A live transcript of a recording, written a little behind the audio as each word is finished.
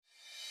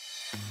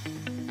Hey,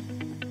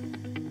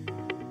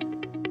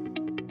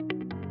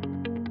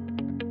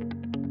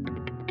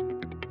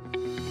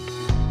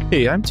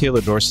 I'm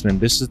Taylor Dorson, and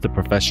this is the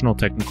Professional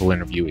Technical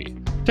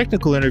Interviewee.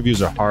 Technical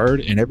interviews are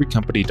hard, and every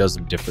company does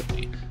them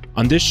differently.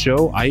 On this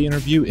show, I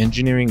interview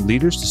engineering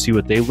leaders to see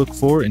what they look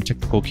for in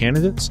technical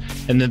candidates,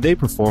 and then they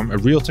perform a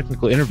real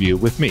technical interview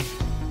with me.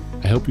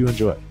 I hope you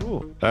enjoy.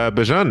 Cool.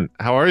 Bijan,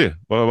 how are you?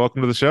 Well,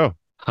 welcome to the show.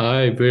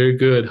 Hi, very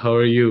good. How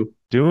are you?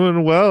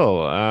 Doing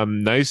well.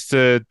 Nice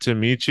to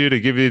meet you. To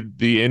give you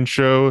the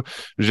intro,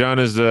 Bijan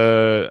is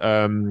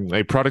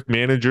a product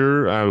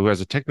manager who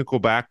has a technical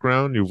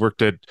background. You've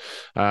worked at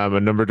a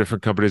number of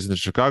different companies in the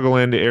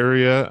Chicagoland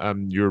area.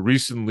 You're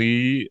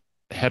recently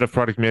head of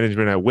product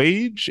management at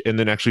Wage, and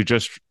then actually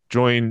just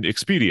joined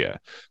Expedia.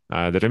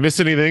 Did I miss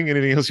anything?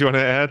 Anything else you want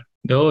to add?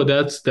 No,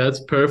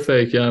 that's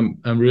perfect. I'm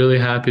really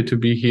happy to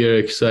be here.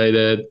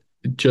 Excited.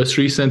 Just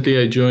recently,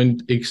 I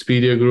joined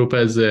Expedia Group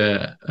as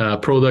a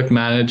product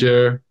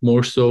manager,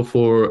 more so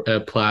for a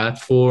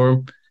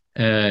platform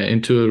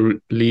into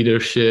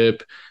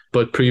leadership.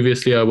 But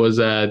previously, I was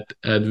at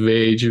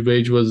Wage.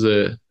 Wage was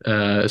a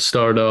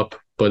startup,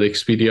 but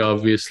Expedia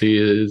obviously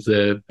is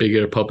a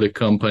bigger public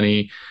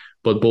company.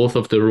 But both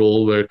of the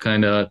role were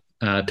kind of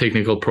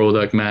technical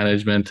product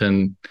management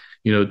and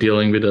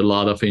dealing with a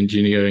lot of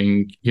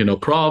engineering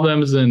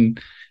problems and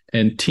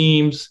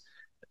teams.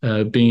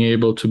 Being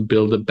able to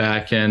build a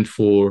back end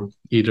for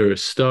either a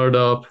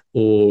startup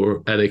or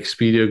at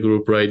Expedia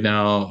Group right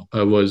now,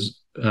 I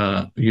was,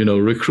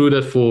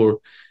 recruited for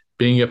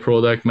being a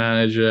product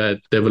manager at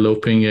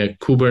developing a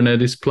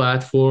Kubernetes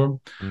platform.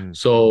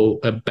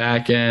 So a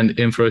back end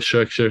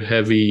infrastructure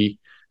heavy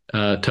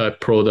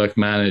type product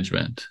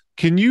management.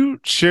 Can you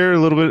share a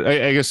little bit?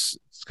 I guess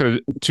it's kind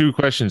of two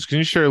questions. Can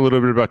you share a little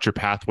bit about your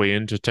pathway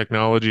into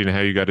technology and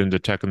how you got into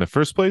tech in the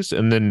first place?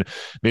 And then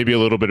maybe a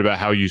little bit about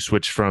how you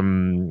switched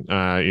from,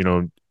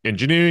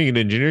 engineering and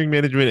engineering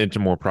management into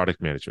more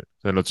product management.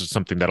 I know it's just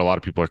something that a lot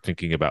of people are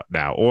thinking about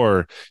now,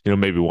 or,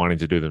 maybe wanting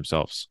to do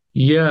themselves.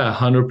 Yeah,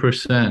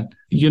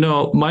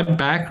 100%. My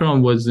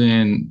background was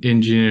in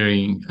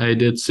engineering. I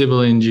did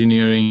civil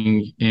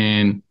engineering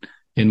in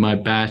my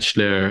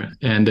bachelor,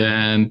 and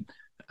then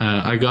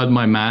I got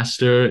my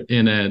master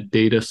in a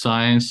data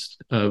science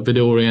with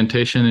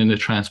orientation in the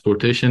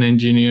transportation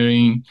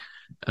engineering,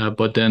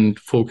 but then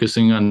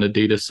focusing on the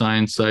data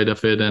science side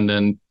of it, and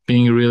then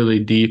being really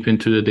deep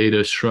into the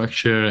data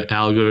structure,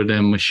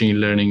 algorithm, machine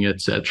learning,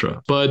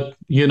 etc. But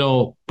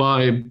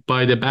by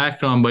the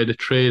background, by the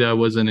trade, I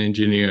was an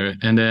engineer,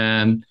 and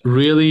then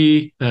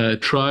really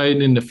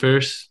tried in the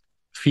first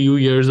few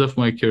years of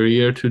my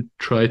career to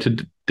try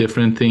to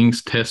different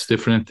things, test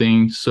different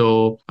things.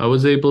 So I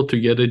was able to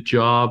get a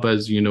job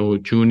as,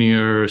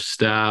 junior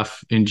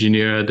staff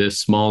engineer at a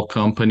small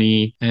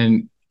company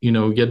and,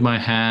 get my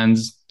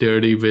hands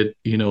dirty with,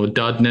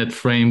 .NET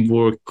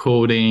framework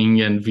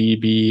coding and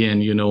VB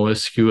and,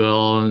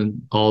 SQL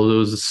and all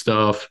those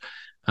stuff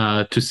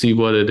to see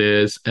what it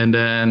is. And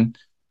then,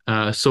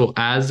 so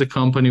as the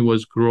company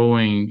was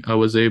growing, I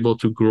was able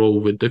to grow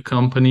with the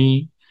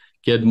company,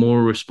 get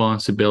more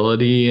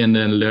responsibility, and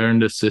then learn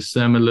the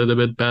system a little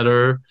bit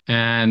better,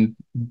 and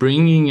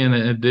bringing an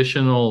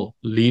additional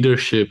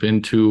leadership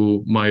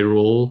into my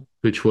role,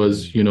 which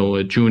was,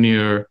 a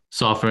junior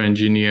software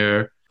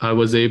engineer. I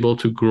was able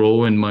to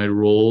grow in my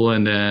role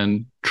and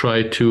then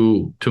try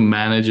to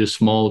manage a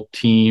small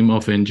team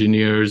of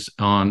engineers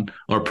on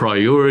our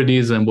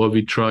priorities and what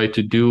we try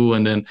to do,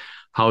 and then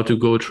how to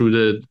go through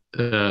the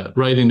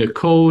writing the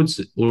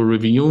codes or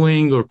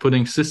reviewing or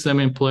putting system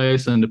in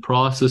place, and the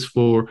process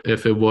for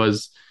if it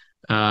was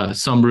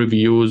some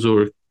reviews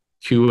or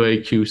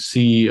QA,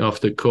 QC of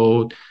the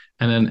code.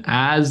 And then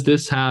as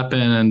this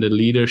happened and the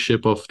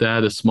leadership of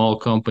that, a small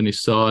company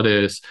saw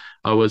this,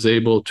 I was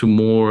able to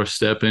more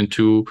step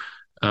into,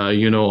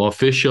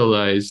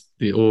 officialize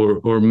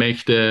or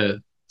make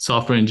the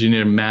software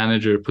engineer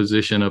manager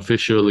position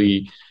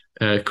officially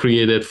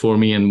created for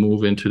me and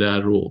move into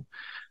that role.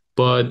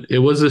 But it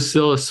was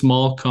still a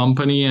small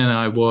company, and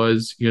I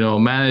was,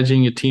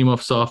 managing a team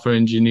of software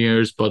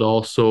engineers, but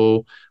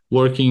also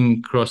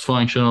working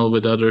cross-functional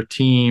with other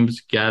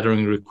teams,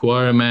 gathering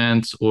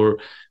requirements, or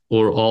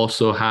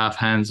also have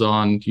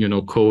hands-on,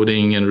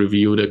 coding and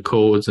review the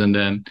codes, and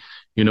then,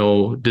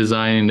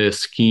 designing the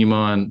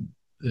schema and,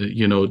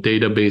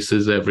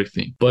 databases,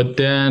 everything. But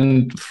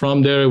then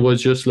from there, it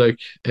was just like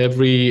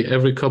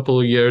every couple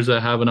of years, I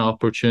have an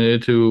opportunity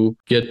to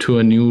get to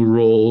a new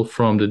role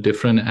from the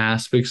different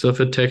aspects of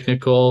a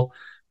technical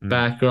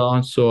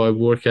background. So I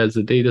work as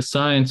a data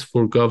science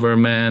for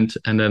government.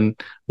 And then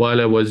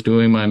while I was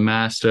doing my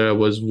master, I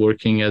was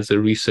working as a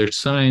research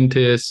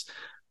scientist,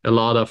 a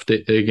lot of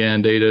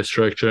data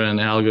structure and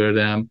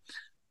algorithm.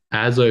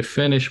 As I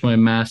finished my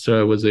master,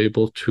 I was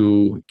able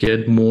to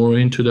get more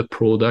into the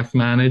product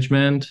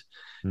management.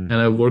 And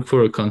I worked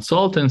for a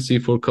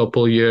consultancy for a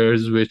couple of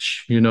years,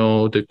 which,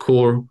 the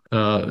core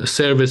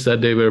service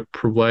that they were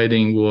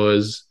providing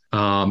was,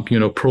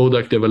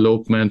 product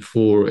development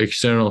for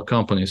external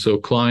companies. So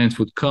clients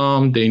would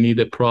come, they need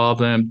a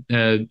problem,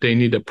 they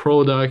need a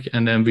product,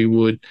 and then we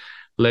would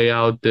lay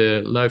out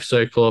the life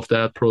cycle of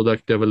that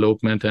product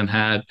development and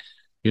had,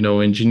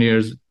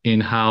 engineers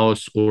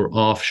in-house or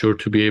offshore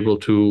to be able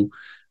to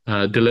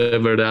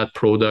deliver that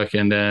product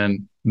and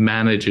then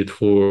manage it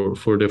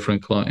for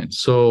different clients.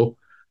 So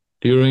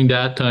during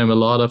that time, a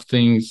lot of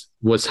things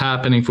was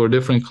happening for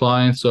different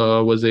clients. So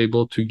I was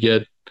able to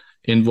get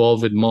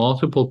involved with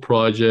multiple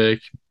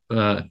projects,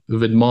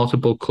 with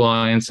multiple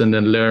clients, and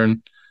then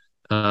learn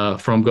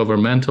from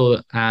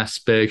governmental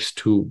aspects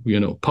to,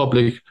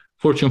 public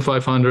Fortune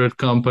 500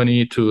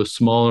 company to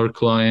smaller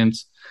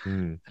clients.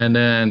 And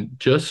then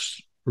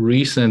just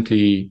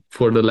recently,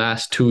 for the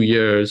last 2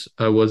 years,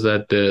 I was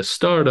at the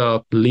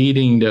startup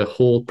leading the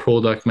whole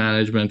product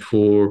management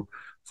for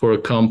a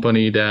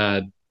company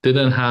that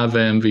didn't have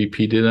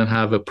MVP, didn't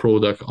have a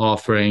product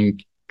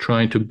offering,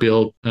 trying to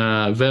build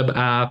a web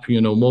app,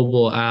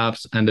 mobile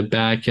apps and the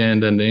back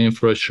end and the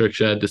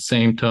infrastructure at the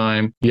same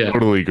time. Yeah.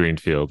 Totally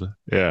greenfield.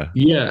 Yeah.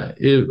 Yeah.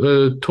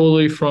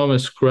 Totally from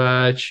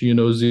scratch,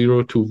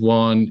 0 to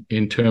 1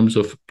 in terms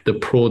of the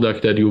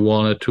product that you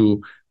wanted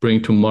to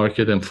bring to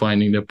market and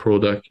finding the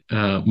product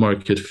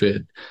market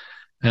fit.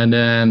 And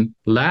then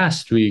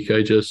last week,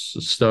 I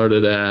just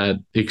started at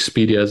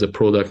Expedia as a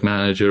product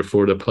manager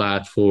for the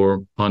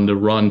platform on the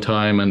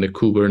runtime and the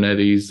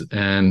Kubernetes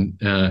and,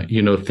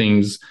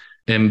 things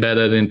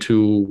embedded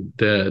into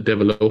the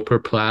developer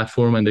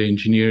platform and the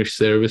engineering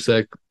service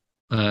at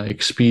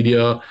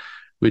Expedia,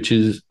 which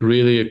is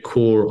really a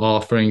core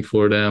offering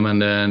for them.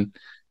 And then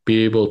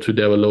be able to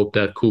develop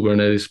that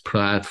Kubernetes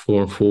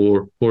platform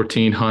for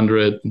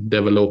 1,400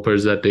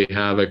 developers that they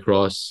have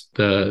across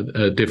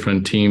the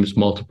different teams,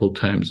 multiple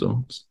time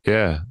zones.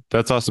 Yeah,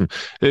 that's awesome.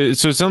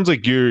 So it sounds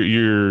like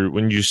you're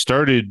when you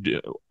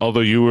started,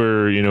 although you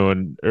were,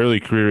 an early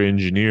career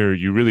engineer,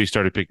 you really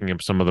started picking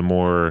up some of the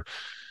more,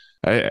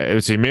 I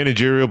would say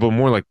managerial, but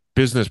more like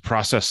business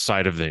process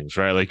side of things,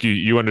 right? Like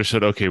you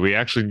understood, okay, we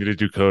actually need to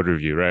do code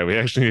review, right? We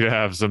actually need to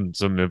have some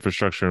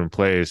infrastructure in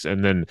place.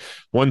 And then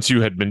once you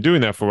had been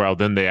doing that for a while,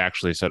 then they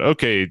actually said,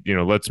 okay,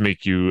 let's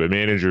make you a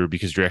manager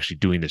because you're actually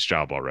doing this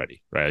job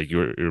already, right? Like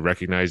you're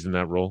recognized in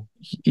that role.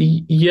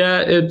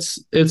 Yeah,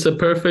 it's a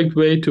perfect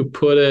way to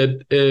put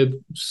it.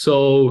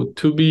 So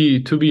to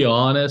be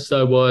honest,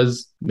 I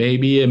was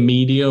maybe a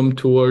medium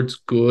towards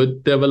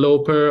good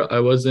developer. I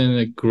wasn't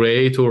a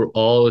great or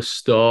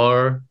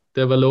all-star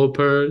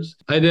developers.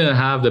 I didn't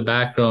have the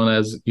background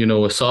as,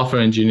 a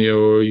software engineer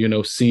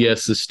or,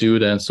 CS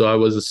student. So I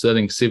was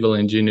studying civil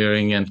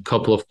engineering and a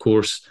couple of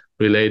courses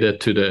related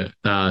to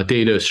the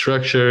data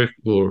structure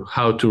or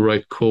how to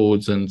write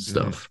codes and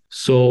stuff.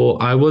 So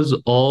I was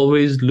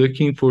always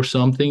looking for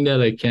something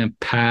that I can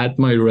pad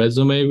my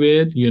resume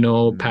with,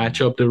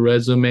 patch up the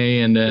resume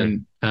and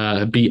then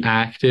be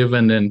active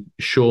and then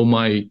show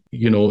my,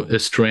 a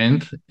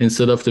strength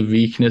instead of the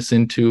weakness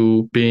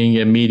into being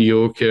a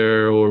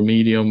mediocre or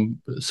medium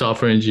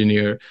software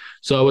engineer.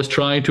 So I was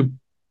trying to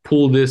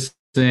pull this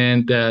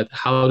in that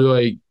how do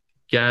I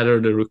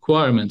gather the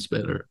requirements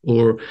better,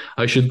 or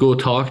I should go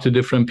talk to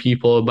different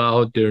people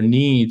about their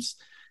needs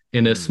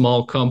in a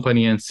small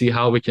company and see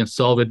how we can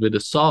solve it with the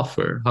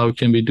software. How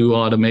can we do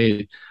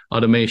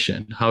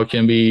automation? How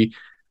can we,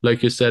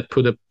 like you said,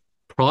 put a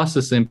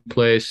process in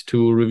place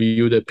to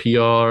review the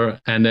PR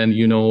and then,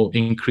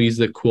 increase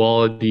the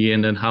quality?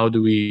 And then how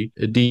do we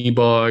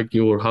debug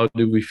or how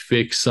do we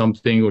fix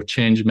something or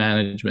change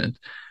management?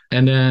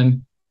 And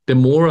then the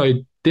more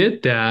I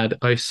did that,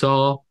 I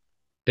saw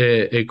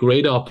a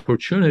great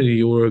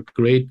opportunity or a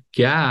great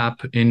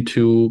gap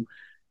into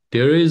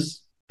there is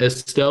a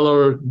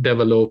stellar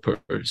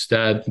developers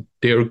that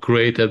they're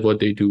great at what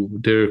they do.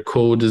 Their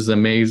code is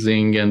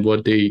amazing and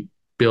what they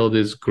build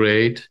is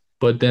great.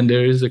 But then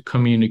there is a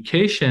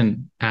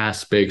communication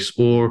aspects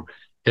or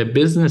a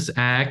business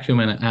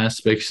acumen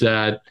aspects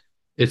that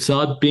it's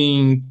not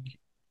being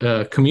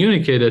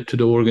communicated to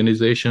the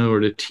organization or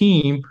the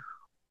team,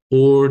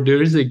 or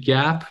there is a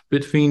gap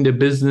between the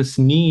business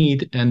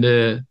need and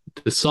the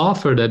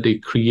software that they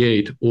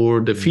create or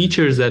the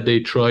features that they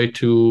try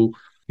to,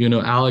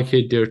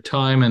 allocate their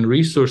time and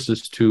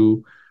resources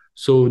to.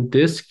 So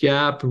this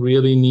gap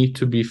really need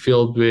to be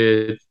filled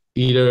with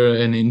either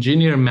an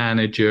engineer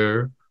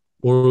manager,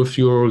 or if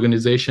your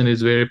organization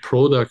is very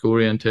product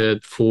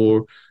oriented,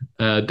 for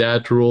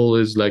that role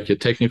is like a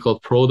technical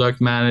product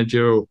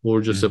manager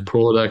or just a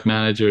product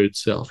manager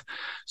itself.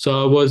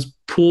 So I was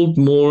pulled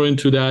more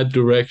into that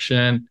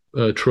direction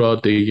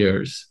throughout the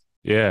years.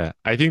 Yeah,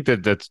 I think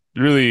that's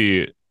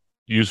really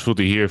useful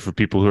to hear for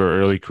people who are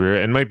early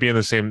career and might be in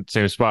the same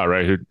spot,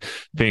 right? Who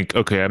think,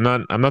 okay, I'm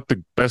not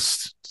the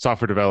best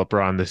software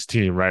developer on this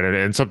team, right?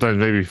 And sometimes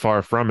maybe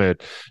far from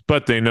it,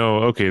 but they know,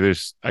 okay,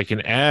 I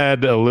can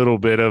add a little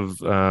bit of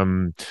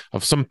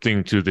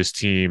something to this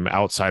team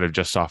outside of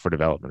just software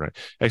development, right?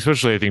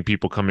 Especially I think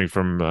people coming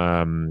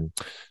from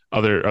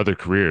other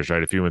careers,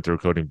 right? If you went through a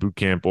coding boot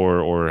camp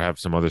or have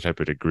some other type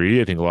of degree,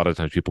 I think a lot of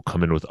times people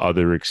come in with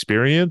other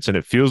experience and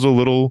it feels a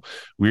little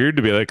weird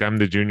to be like, I'm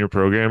the junior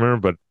programmer,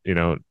 but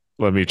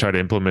let me try to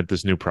implement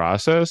this new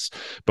process.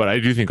 But I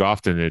do think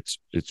often it's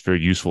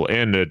very useful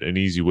and an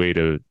easy way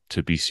to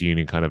be seen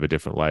in kind of a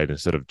different light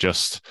instead of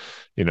just,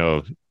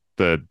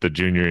 the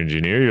junior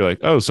engineer. You're like,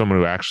 oh, someone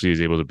who actually is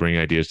able to bring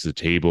ideas to the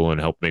table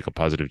and help make a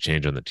positive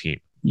change on the team.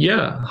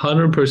 Yeah,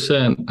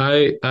 100%.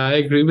 I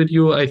agree with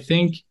you. I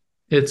think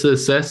it's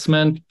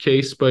assessment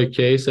case by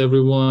case.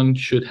 Everyone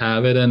should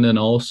have it. And then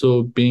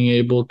also being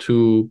able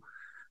to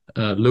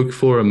look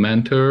for a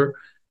mentor.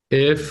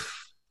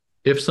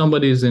 If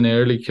somebody's in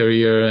early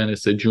career and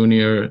it's a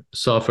junior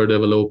software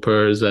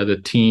developers at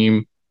a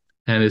team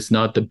and it's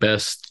not the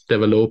best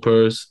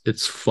developers,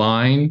 it's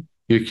fine.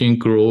 You can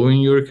grow in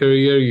your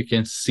career. You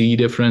can see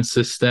different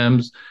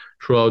systems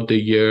throughout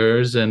the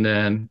years and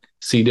then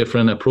see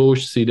different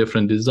approach, see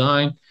different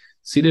design,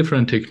 see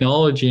different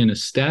technology and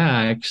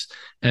stacks,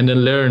 and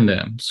then learn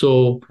them.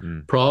 So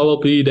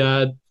probably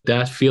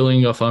that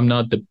feeling of I'm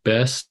not the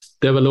best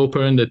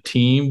developer in the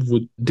team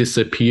would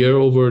disappear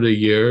over the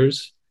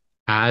years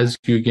as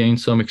you gain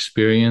some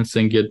experience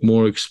and get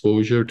more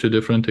exposure to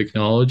different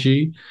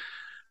technology.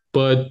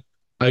 But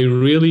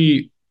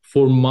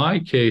for my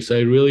case, I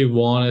really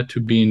wanted to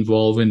be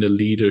involved in the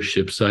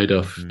leadership side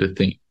of the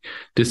thing.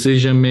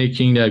 Decision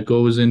making that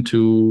goes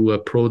into a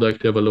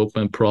product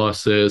development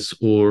process,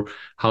 or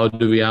how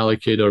do we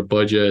allocate our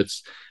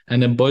budgets.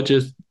 And the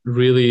budget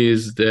really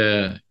is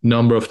the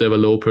number of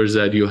developers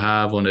that you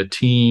have on a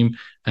team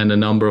and the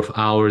number of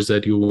hours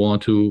that you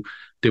want to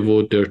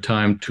devote their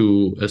time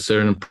to a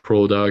certain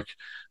product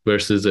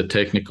versus a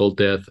technical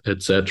depth,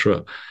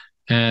 etc.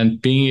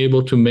 And being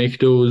able to make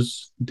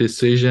those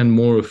decisions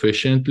more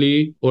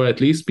efficiently, or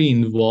at least be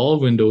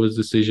involved in those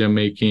decision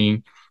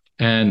making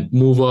and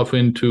move off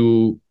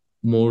into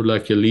more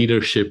like a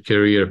leadership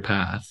career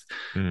path,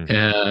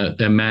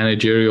 a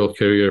managerial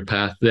career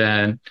path,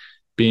 than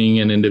being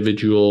an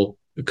individual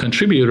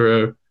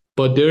contributor.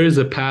 But there is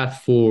a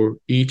path for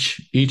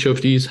each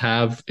of these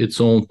have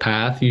its own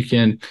path. You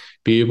can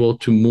be able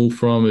to move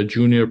from a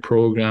junior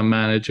program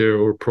manager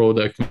or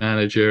product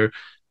manager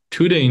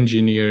to the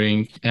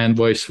engineering and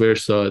vice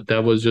versa.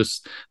 That was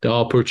just the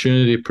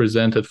opportunity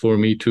presented for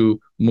me to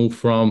move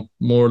from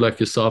more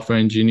like a software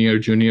engineer,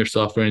 junior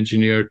software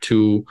engineer,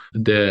 to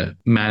the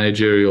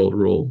managerial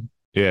role.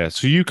 Yeah.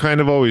 So you kind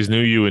of always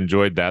knew you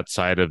enjoyed that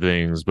side of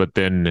things, but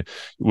then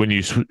when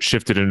you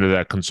shifted into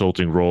that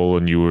consulting role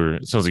and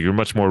it sounds like you're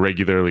much more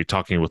regularly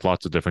talking with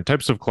lots of different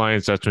types of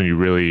clients, that's when you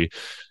really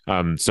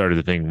started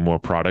to think more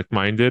product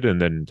minded. And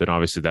then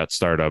obviously that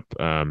startup,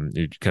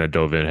 you kind of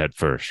dove in head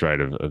first, right?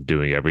 Of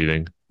doing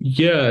everything.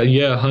 Yeah,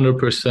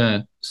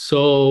 100%.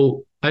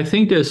 So I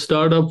think the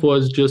startup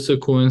was just a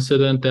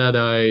coincidence that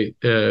I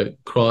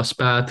crossed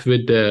path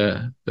with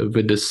the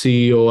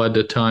CEO at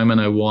the time,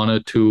 and I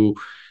wanted to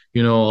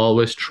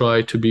always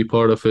try to be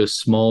part of a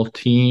small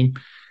team.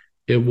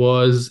 It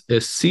was a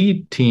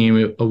seed team.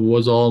 It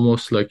was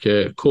almost like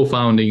a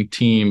co-founding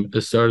team.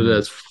 It started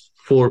as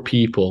 4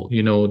 people, the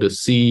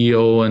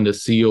CEO and the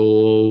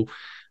COO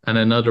and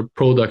another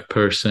product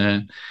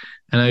person.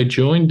 And I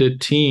joined the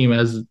team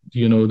as,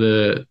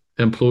 the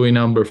employee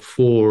number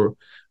 4.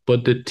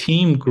 But the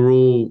team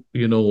grew,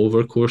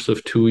 over the course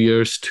of 2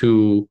 years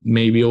to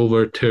maybe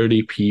over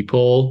 30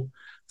 people,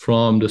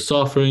 from the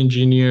software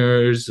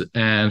engineers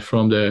and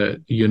from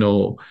the,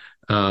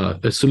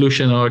 a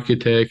solution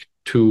architect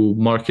to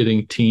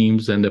marketing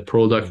teams and the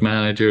product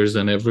managers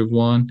and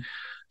everyone.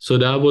 So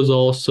that was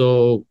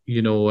also,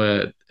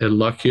 a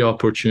lucky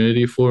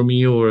opportunity for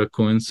me, or a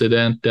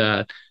coincidence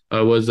that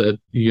I was at,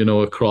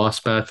 a cross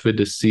path with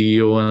the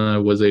CEO, and I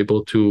was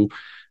able to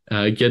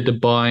get the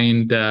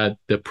buy-in that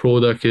the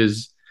product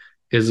is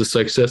a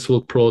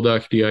successful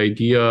product. The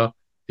idea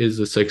is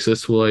a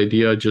successful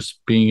idea, just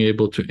being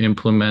able to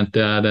implement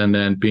that and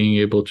then being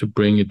able to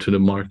bring it to the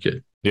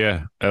market.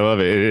 Yeah, I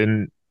love it.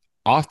 And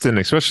often,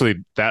 especially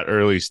that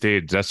early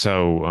stage, that's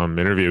how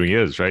interviewing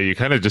is, right? You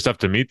kind of just have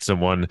to meet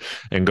someone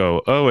and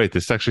go, oh, wait,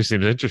 this actually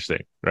seems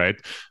interesting, right?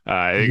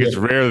 I think it's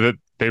rare that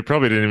they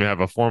probably didn't even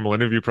have a formal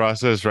interview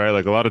process, right?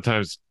 Like a lot of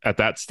times at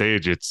that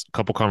stage, it's a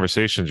couple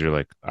conversations. You're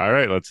like, all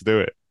right, let's do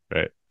it,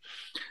 right?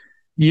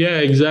 Yeah,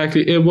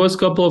 exactly. It was a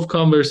couple of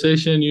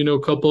conversation, a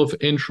couple of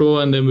intro,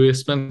 and then we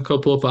spent a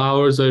couple of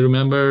hours. I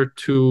remember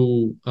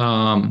to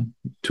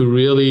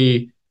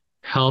really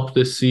help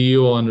the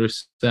CEO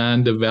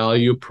understand the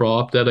value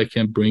prop that I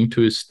can bring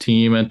to his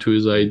team and to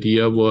his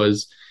idea.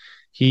 Was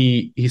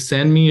he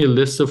sent me a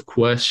list of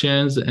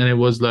questions, and it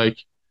was like,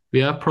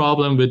 we have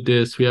problem with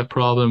this, we have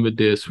problem with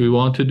this. We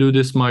want to do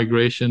this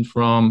migration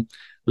from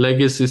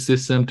legacy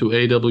system to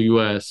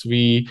AWS.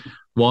 We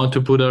want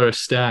to put our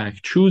stack,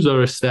 choose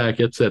our stack,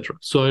 etc.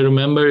 So I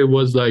remember it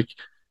was like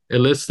a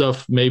list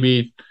of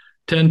maybe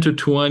 10 to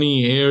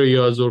 20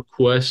 areas or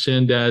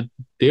questions that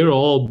they're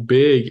all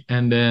big,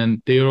 and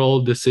then they're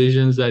all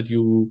decisions that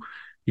you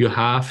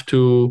have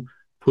to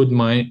put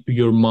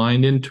your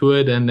mind into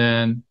it. And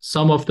then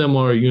some of them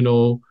are,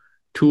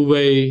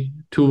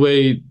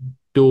 two-way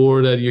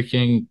door that you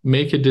can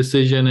make a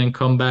decision and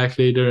come back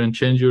later and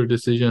change your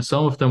decision.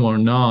 Some of them are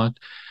not.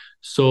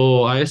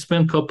 So I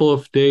spent a couple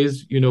of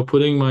days,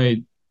 putting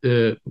my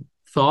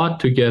thought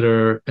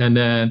together, and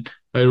then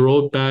I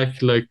wrote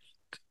back like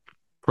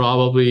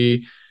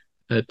probably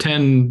a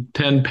 10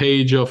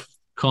 page of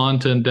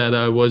content that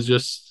I was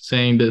just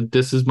saying that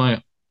this is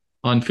my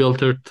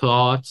unfiltered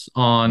thoughts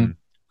on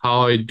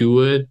how I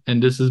do it,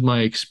 and this is my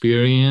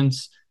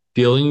experience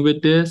dealing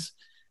with this,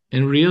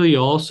 and really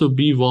also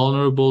be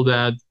vulnerable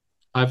that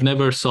I've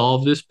never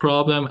solved this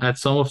problem. At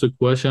some of the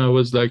question, I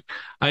was like,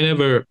 I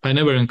never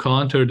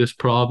encountered this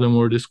problem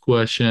or this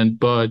question,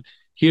 but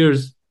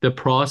here's the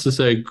process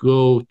I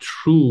go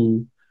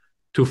through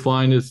to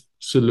find a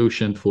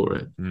solution for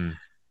it.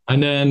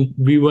 And then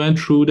we went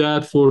through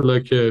that for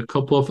like a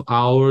couple of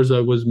hours. I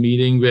was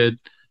meeting with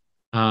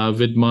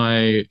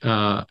my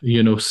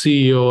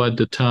CEO at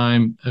the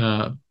time,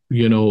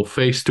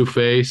 face to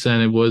face,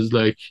 and it was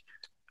like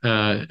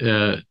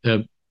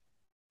a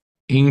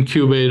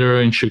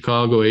incubator in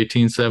Chicago,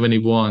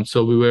 1871.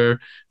 So we were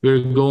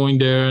going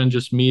there and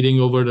just meeting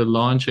over the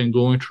lunch and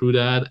going through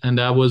that, and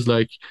that was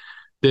like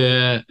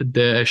the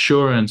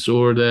assurance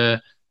or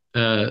the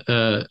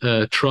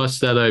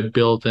trust that I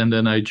built, and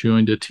then I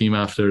joined the team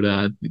after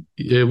that.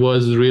 It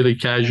was really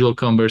casual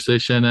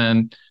conversation,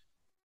 and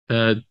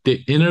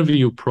the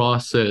interview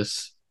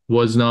process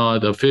was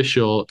not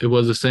official. It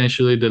was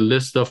essentially the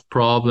list of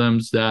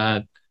problems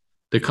that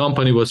the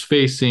company was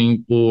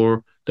facing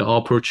or the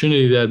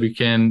opportunity that we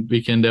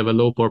can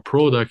develop our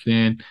product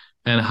in,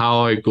 and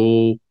how I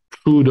go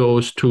through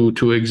those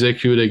to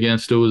execute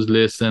against those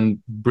lists and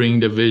bring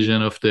the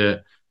vision of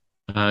the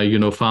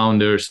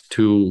founders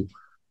to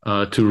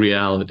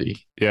reality.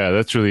 Yeah,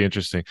 that's really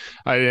interesting.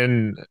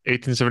 And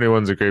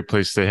 1871 is a great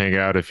place to hang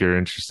out if you're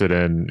interested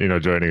in,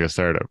 joining a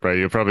startup, right?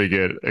 You'll probably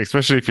get,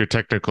 especially if you're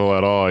technical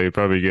at all, you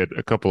probably get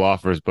a couple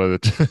offers,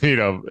 but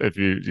if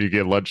you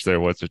get lunch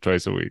there once or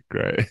twice a week,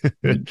 right?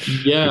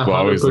 Yeah, people 100%.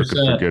 Always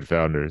looking for good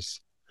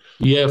founders.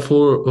 Yeah,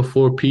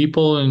 for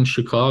people in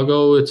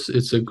Chicago,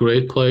 it's a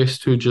great place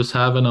to just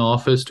have an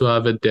office, to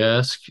have a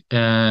desk,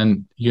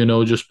 and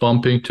just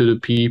bumping to the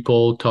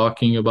people,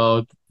 talking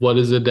about what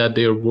is it that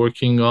they're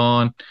working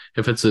on,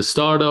 if it's a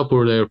startup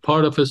or they're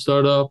part of a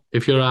startup.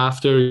 If you're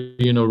after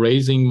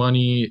raising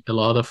money, a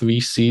lot of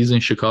VCs in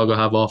Chicago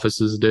have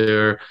offices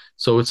there,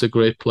 so it's a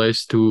great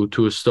place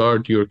to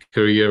start your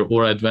career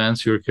or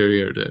advance your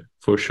career there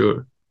for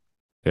sure.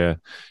 Yeah.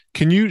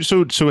 Can you,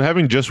 so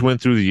having just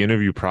went through the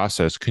interview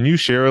process, can you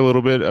share a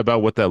little bit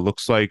about what that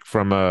looks like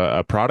from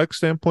a product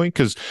standpoint?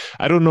 Because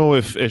I don't know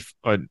if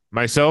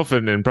myself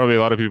and probably a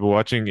lot of people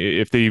watching,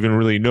 if they even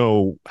really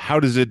know, how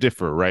does it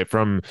differ, right,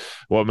 from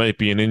what might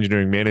be an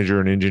engineering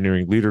manager and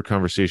engineering leader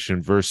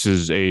conversation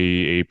versus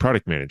a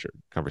product manager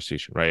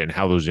conversation, right? And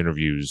how those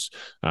interviews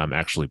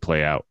actually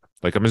play out.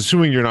 Like, I'm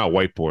assuming you're not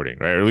whiteboarding,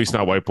 right? Or at least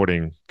not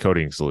whiteboarding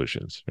coding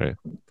solutions, right?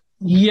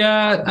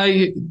 Yeah,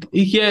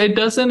 it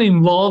doesn't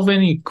involve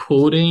any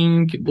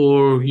coding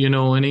or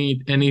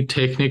any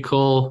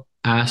technical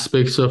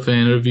aspects of an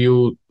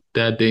interview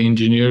that the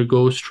engineer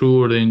goes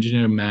through or the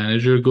engineer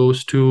manager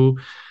goes to,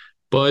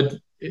 but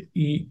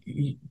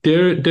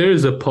there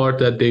is a part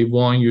that they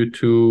want you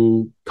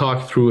to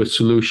talk through a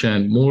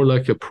solution, more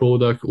like a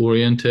product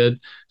oriented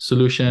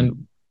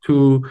solution,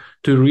 to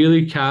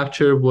really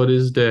capture what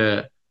is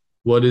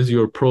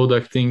your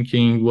product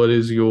thinking, what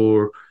is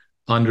your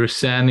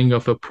understanding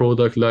of a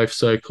product life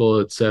cycle,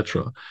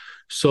 etc.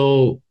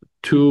 So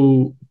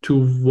to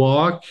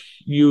walk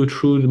you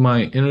through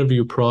my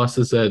interview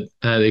process at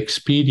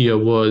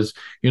Expedia was,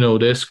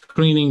 the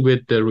screening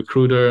with the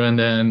recruiter, and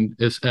then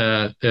it's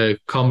a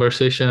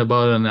conversation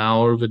about an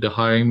hour with the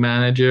hiring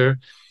manager.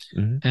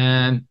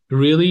 And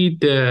really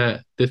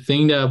the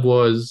thing that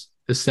was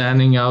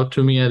standing out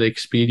to me at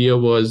Expedia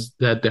was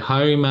that the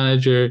hiring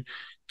manager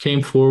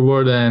came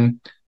forward and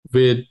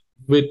with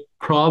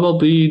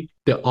probably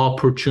the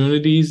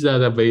opportunities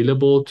that are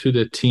available to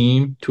the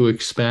team to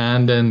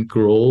expand and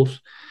grow,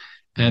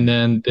 and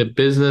then the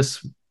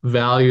business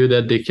value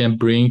that they can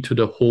bring to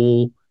the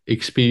whole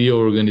Expedia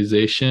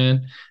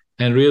organization,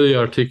 and really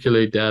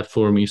articulate that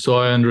for me. So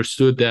I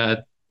understood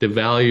that the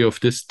value of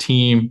this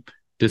team,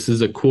 this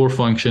is a core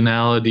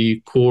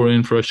functionality, core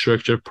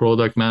infrastructure,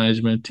 product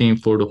management team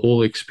for the whole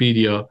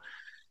Expedia,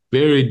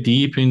 very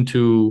deep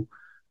into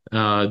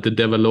the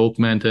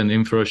development and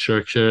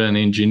infrastructure and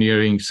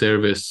engineering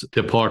service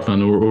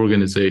department or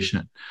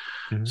organization.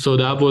 So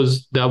that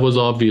was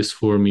obvious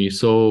for me.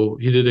 So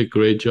he did a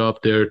great job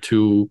there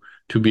to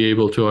be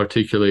able to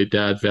articulate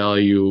that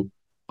value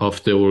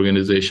of the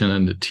organization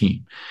and the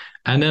team.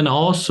 And then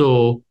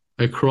also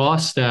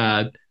across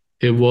that,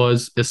 it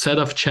was a set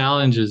of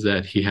challenges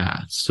that he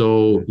had.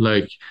 So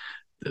like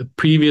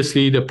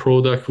previously the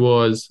product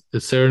was a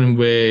certain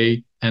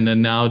way, and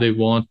then now they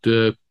want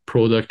the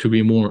product to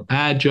be more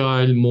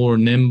agile, more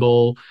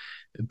nimble,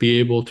 be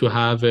able to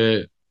have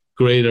a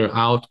greater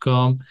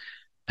outcome.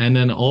 And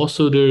then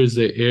also there is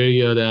the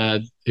area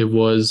that it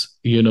was,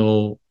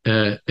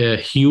 a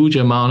huge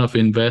amount of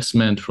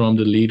investment from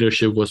the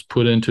leadership was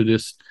put into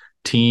this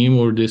team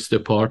or this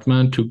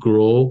department to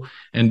grow,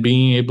 and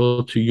being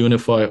able to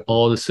unify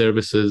all the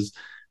services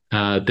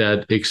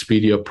that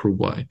Expedia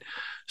provide.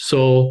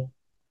 So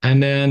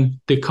And then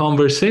the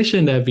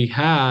conversation that we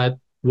had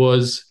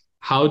was,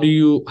 how do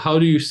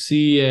you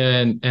see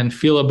and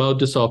feel about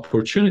this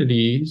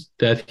opportunities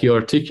that he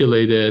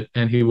articulated,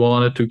 and he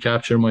wanted to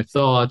capture my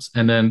thoughts,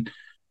 and then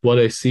what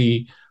I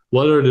see,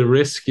 what are the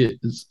risks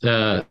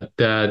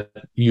that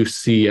you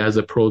see as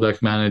a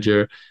product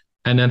manager,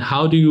 and then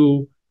how do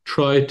you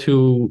try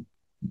to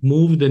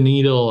move the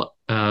needle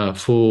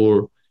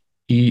for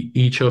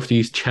each of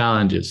these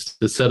challenges,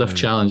 the set of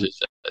challenges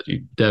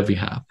that we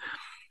have.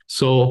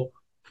 So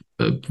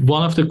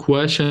one of the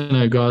questions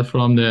I got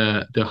from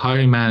the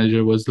hiring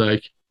manager was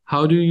like,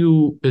 how do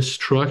you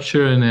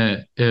structure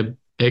a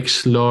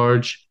X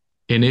large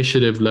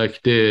initiative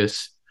like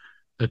this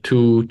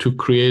to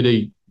create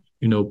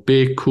a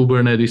big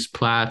Kubernetes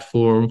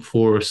platform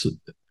for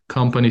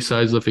company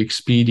size of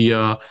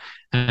Expedia,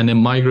 and then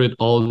migrate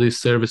all these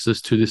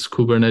services to this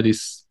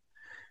Kubernetes?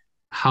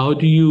 How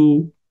do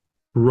you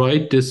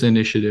write this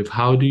initiative?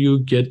 How do you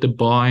get the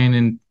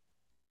buy-in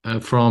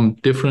from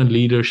different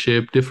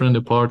leadership, different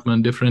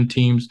department, different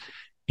teams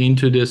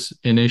into this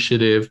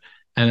initiative?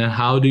 And then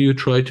how do you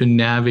try to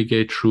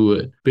navigate through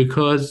it?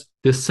 Because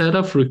the set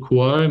of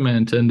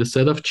requirements and the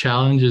set of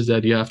challenges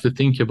that you have to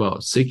think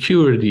about,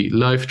 security,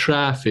 live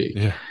traffic,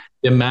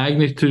 the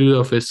magnitude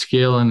of a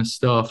scale and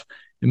stuff,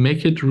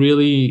 make it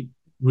really,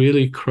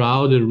 really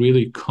crowded,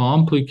 really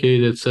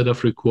complicated set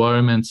of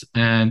requirements,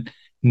 and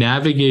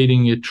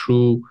navigating it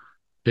through,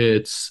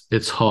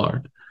 it's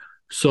hard.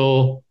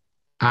 So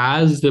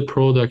as the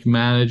product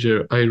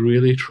manager, I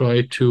really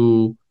try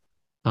to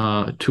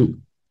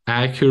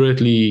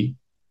accurately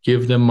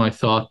give them my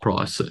thought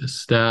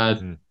process. That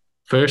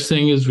first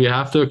thing is, we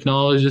have to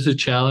acknowledge this is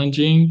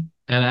challenging,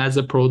 and as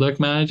a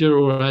product manager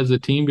or as a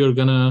team, we're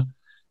gonna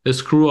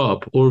screw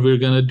up, or we're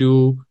gonna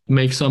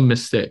make some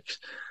mistakes.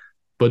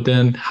 But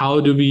then how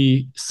do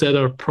we set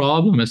our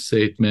problem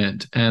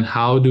statement, and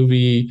how do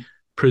we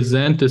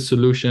present the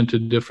solution to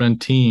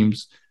different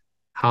teams?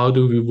 How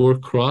do we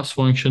work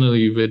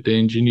cross-functionally with the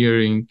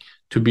engineering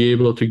to be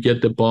able to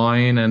get the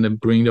buy-in and then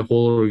bring the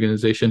whole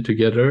organization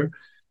together?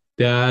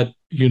 That,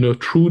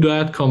 through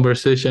that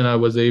conversation, I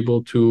was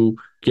able to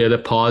get a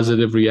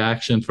positive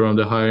reaction from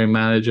the hiring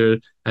manager.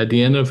 At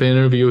the end of the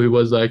interview, he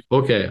was like,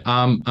 okay,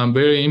 I'm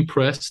very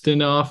impressed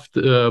enough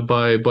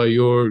by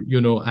your,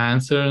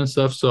 answer and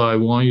stuff. So I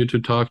want you to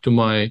talk to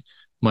my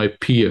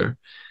peer.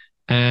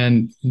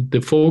 And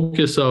the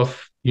focus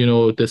of,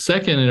 the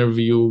second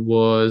interview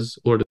was,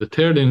 or the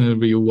third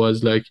interview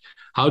was like,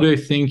 how do I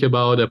think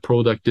about a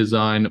product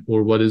design,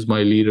 or what is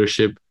my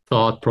leadership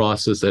thought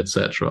process,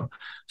 etc.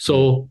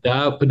 So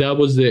that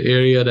was the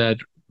area that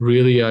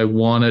really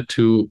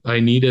I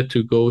needed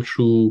to go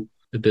through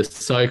the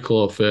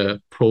cycle of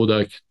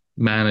product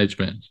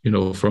management,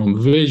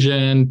 from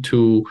vision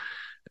to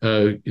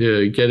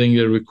getting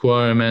the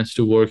requirements,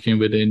 to working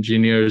with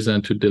engineers,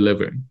 and to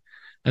delivering.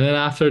 And then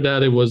after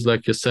that, it was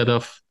like a set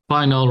of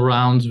final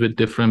rounds with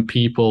different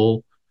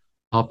people,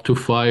 up to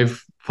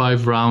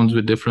five rounds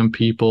with different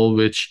people,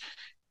 which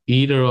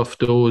either of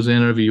those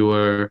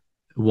interviewer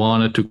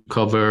wanted to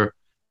cover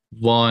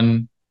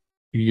one,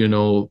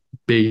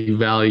 big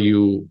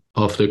value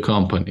of the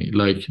company.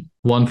 Like,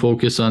 one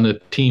focus on the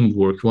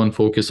teamwork, one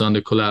focus on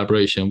the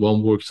collaboration,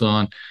 one works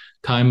on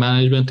time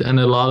management, and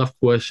a lot of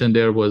question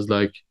there was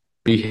like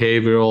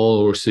behavioral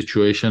or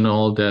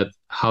situational, that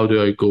how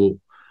do I go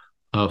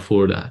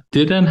for that.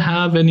 Didn't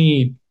have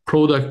any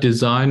product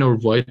design or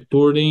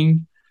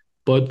whiteboarding,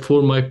 but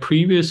for my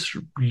previous,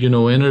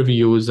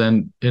 interviews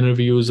and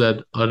interviews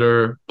at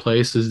other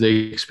places,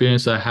 the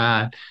experience I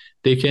had,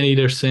 they can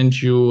either send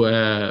you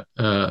a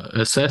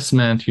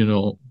assessment,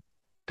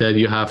 that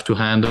you have to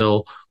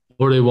handle,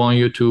 or they want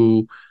you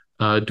to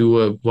do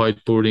a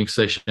whiteboarding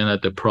session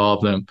at the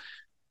problem.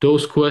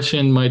 Those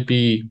questions might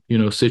be,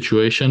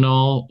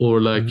 situational,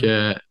 or like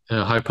a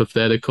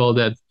hypothetical,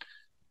 that,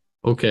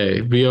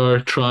 okay, we are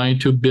trying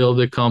to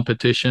build a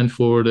competition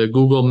for the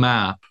Google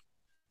Map.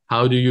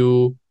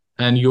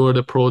 And you're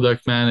the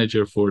product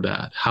manager for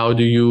that. How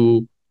do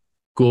you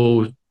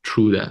go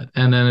through that?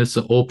 And then it's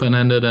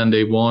open-ended, and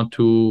they want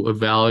to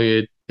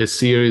evaluate a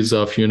series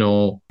of,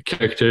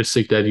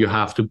 characteristics that you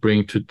have to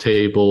bring to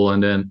table,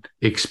 and then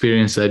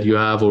experience that you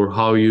have, or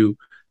how you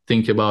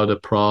think about a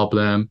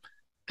problem,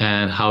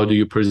 and how do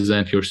you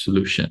present your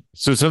solution.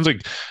 So it sounds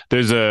like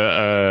there's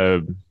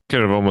a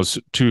kind of almost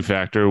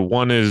two-factor.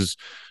 One is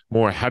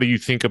more, how do you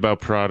think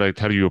about product?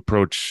 How do you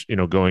approach,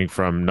 going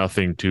from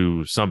nothing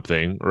to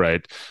something,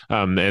 right?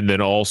 And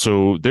then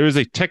also there is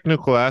a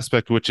technical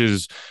aspect, which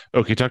is,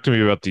 okay, talk to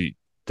me about the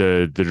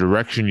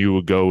direction you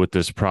would go with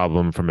this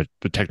problem from a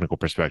technical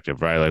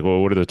perspective, right? Like,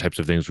 well, what are the types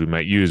of things we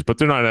might use? But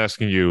they're not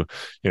asking you,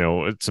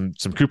 some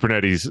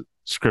Kubernetes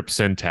script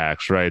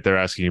syntax, right? They're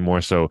asking you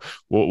more so,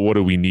 what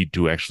do we need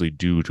to actually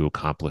do to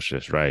accomplish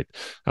this, right?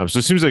 So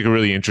it seems like a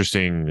really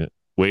interesting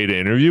way to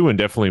interview, and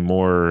definitely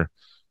more,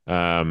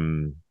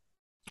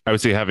 I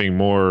would say having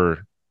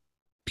more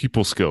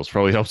people skills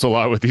probably helps a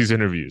lot with these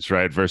interviews,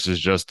 right? Versus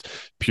just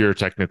pure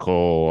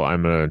technical,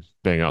 I'm going to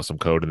bang out some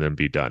code and then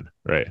be done,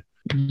 right?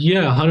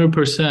 Yeah,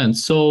 100%.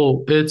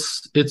 So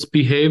it's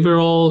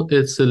behavioral,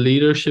 it's the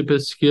leadership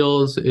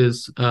skills,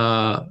 it's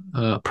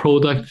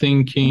product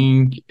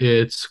thinking,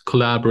 it's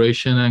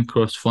collaboration and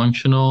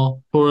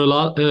cross-functional. For a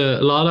lot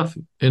of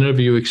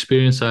interview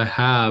experience I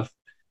have,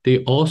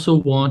 they also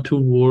want to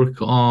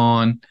work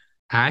on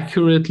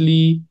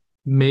accurately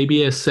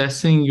maybe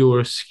assessing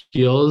your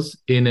skills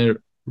in a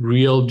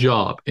real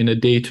job, in a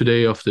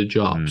day-to-day of the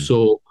job. Mm,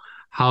 So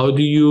how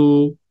do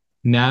you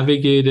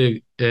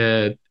navigate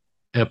a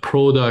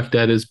product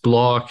that is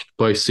blocked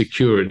by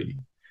security?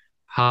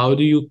 How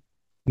do you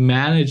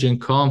manage in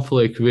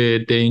conflict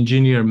with the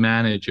engineer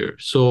manager?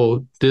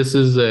 So this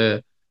is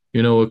a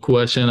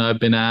question I've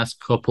been asked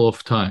a couple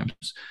of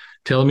times.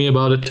 Tell me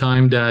about a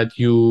time that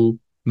you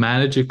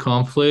manage a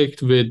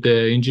conflict with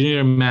the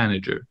engineer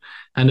manager.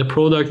 And the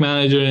product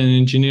manager and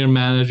engineer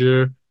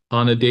manager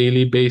on a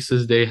daily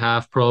basis, they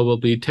have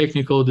probably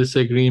technical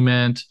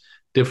disagreement,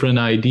 different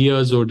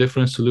ideas or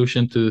different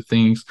solution to the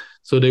things.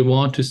 So they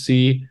want to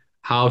see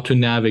how to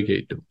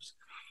navigate those.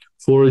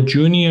 For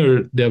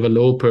junior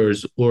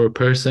developers or a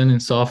person in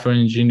software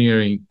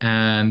engineering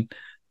and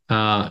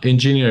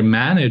engineer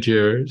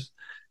managers,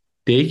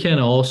 they can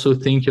also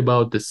think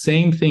about the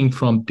same thing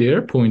from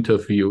their point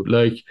of view.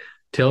 Like,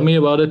 tell me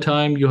about a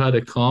time you had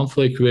a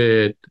conflict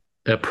with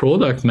a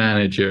product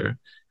manager,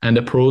 and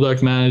the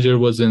product manager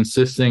was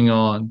insisting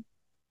on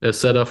a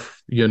set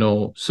of,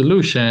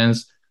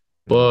 solutions, mm,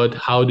 but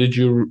how did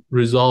you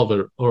resolve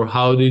it? Or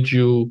how did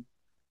you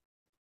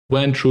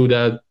went through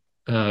that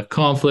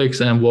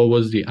conflicts and what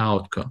was the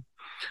outcome?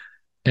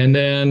 And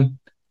then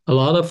a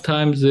lot of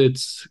times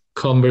it's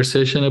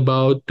conversation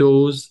about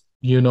those,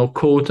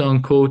 quote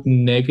unquote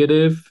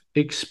negative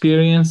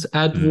experience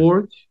at mm.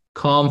 work,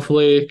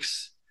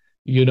 conflicts,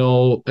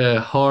 a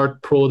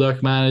hard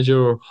product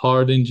manager or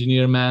hard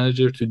engineer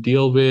manager to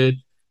deal with,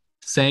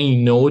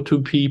 saying no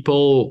to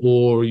people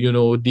or,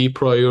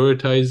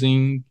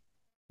 deprioritizing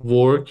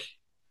work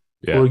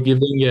Yeah, or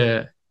giving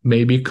a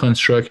maybe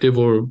constructive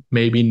or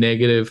maybe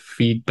negative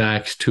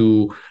feedbacks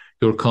to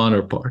your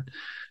counterpart.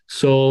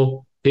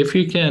 So if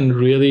you can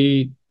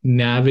really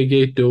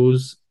navigate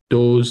those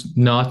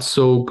not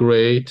so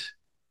great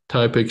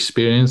type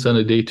experience on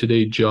a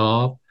day-to-day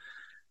job,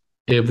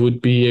 it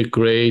would be a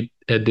great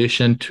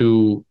addition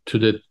to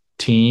the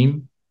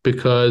team,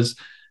 because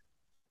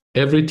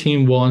every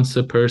team wants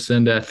a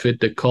person that fit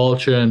the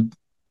culture and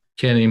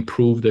can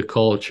improve the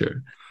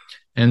culture.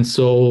 And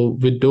so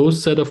with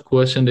those set of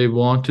questions, they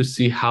want to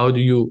see how do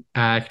you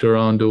act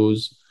around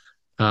those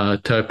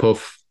type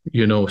of,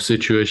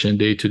 situation,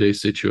 day-to-day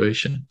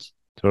situations.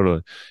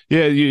 totally.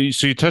 Yeah,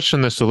 so you touched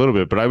on this a little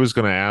bit, but I was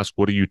going to ask,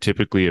 what do you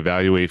typically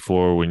evaluate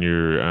for when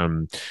you're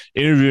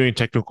interviewing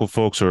technical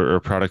folks or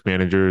product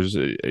managers?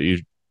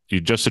 You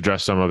just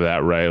addressed some of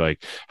that, right?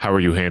 Like, how are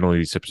you handling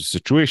these types of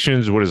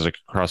situations? What does like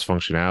cross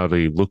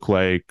functionality look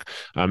like?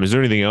 Is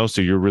there anything else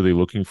that you're really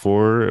looking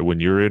for when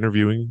you're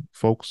interviewing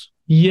folks?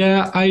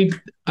 Yeah,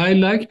 I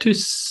like to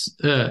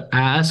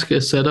ask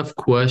a set of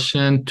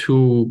questions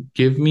to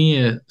give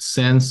me a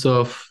sense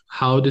of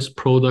how this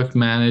product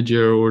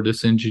manager or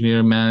this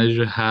engineer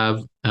manager have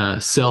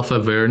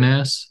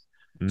self-awareness.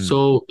 Mm,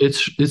 So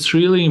it's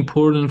really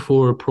important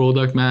for a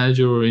product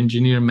manager or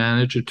engineer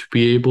manager to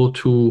be able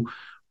to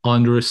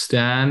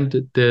understand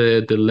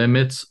the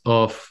limits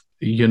of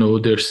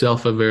their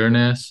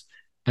self-awareness,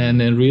 and mm,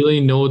 then really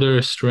know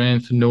their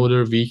strength, know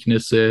their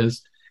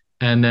weaknesses,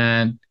 and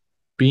then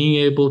being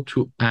able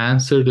to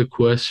answer the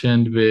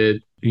question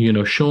with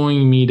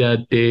showing me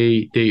that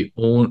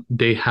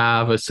they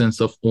have a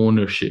sense of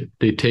ownership,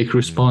 they take mm,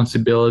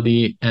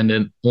 responsibility and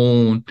then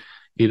own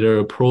either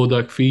a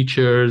product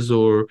features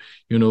or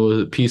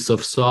a piece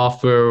of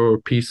software or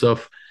a piece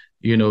of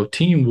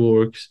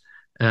teamwork,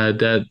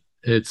 that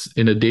it's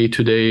in a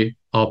day-to-day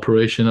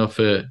operation of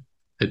a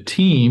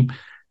team.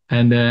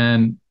 And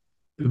then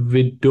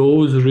with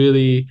those,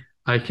 really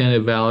I can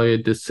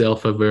evaluate the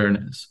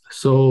self-awareness.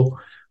 So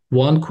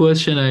one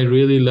question I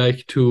really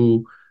like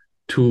to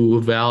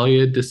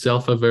evaluate the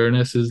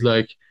self-awareness is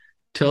like,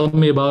 tell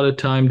me about a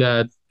time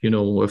that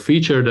a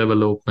feature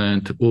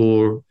development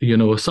or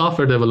a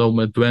software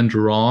development went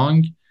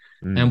wrong,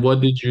 mm, and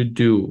what did you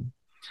do?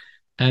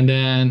 And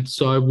then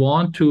so I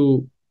want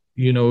to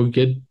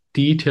get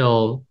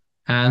detailed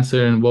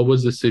answer and what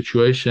was the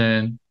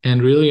situation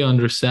and really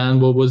understand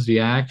what was the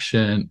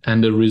action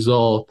and the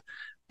result.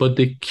 But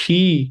the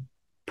key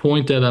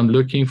point that I'm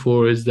looking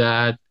for is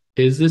that,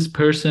 is this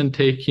person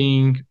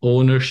taking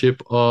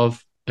ownership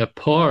of a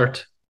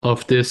part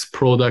of this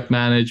product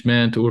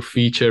management or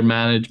feature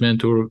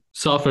management or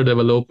software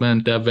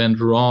development that went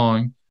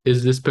wrong?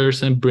 Is this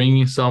person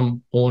bringing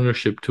some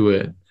ownership to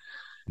it?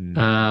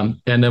 mm,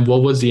 And then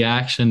what was the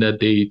action that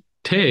they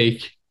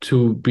take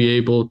to be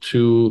able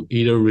to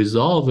either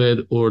resolve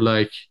it or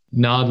like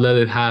not let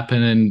it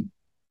happen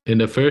in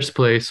the first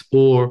place?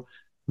 Or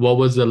what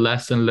was the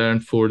lesson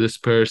learned for this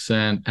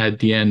person at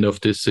the end of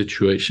this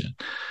situation?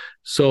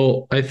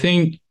 So I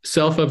think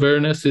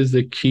self-awareness is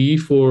the key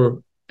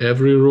for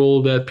every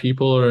role that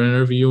people are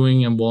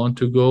interviewing and want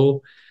to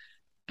go.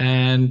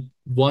 And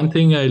one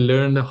thing I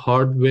learned the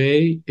hard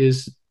way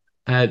is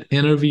at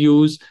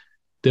interviews,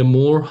 the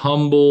more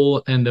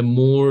humble and the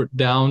more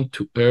down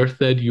to earth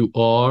that you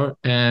are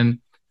and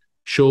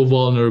show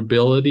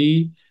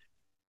vulnerability,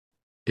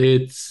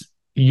 it's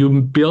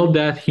you build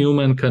that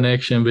human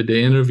connection with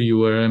the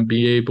interviewer and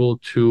be able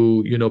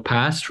to,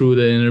 pass through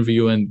the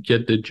interview and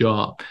get the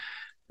job.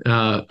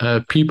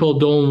 People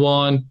don't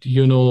want,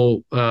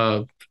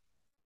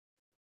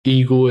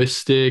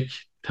 egoistic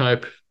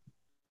type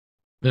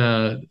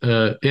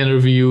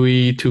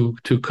interviewee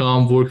to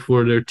come work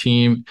for their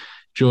team,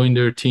 join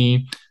their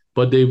team,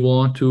 but they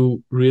want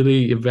to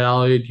really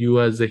evaluate you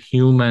as a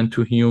human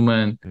to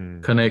human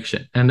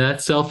connection. And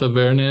that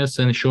self-awareness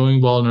and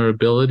showing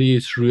vulnerability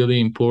is really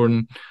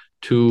important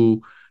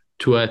to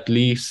at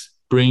least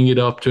bring it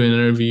up to an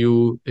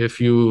interview. If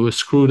you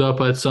screwed up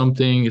at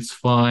something, it's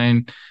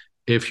fine.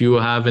 If you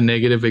have a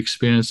negative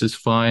experience, it's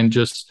fine.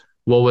 Just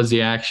what was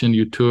the action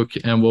you took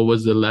and what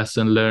was the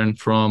lesson learned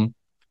from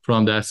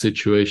that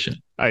situation.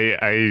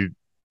 I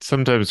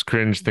sometimes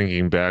cringe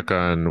thinking back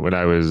on when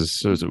I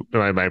was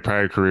my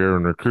prior career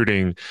in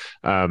recruiting.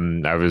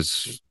 I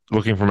was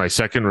looking for my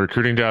second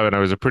recruiting job, and I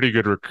was a pretty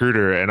good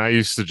recruiter. And I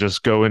used to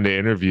just go into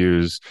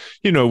interviews,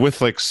 with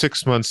like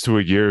 6 months to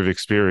a year of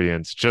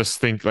experience.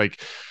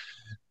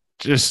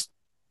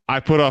 I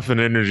put off an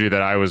energy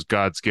that I was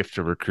God's gift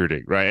to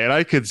recruiting, right? And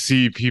I could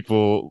see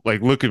people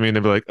like look at me and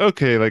they'd be like,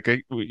 okay, like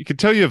you can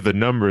tell you have the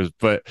numbers,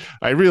 but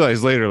I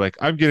realized later, like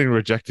I'm getting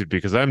rejected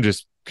because I'm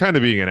just kind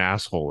of being an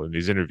asshole in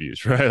these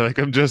interviews, right? Like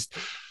I'm just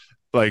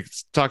like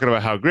talking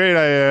about how great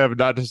I am,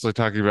 not just like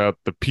talking about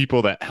the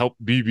people that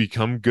helped me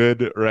become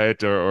good,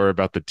 right? Or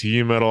about the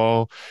team at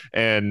all.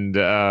 And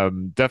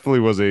definitely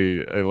was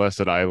a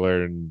lesson I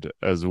learned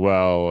as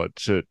well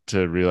to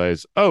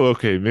realize, oh,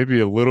 okay,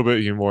 maybe a little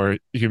bit more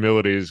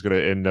humility is going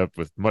to end up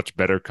with much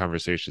better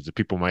conversations that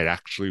people might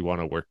actually want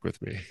to work with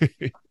me.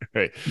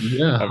 Right.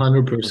 Yeah,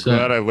 100%. I'm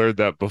glad I learned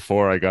that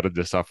before I got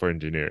into software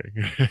engineering.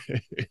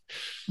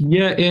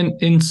 Yeah,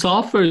 in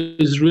software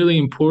is really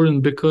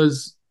important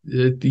because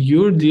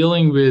you're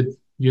dealing with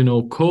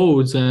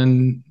codes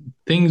and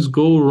things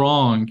go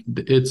wrong.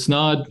 It's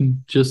not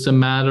just a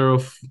matter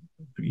of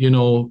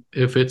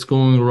if it's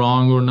going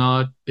wrong or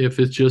not. If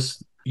it's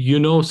just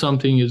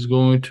something is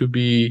going to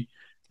be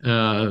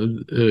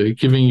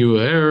giving you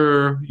an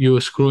error,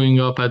 you're screwing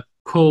up at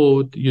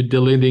code, you're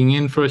deleting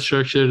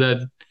infrastructure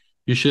that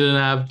you shouldn't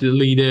have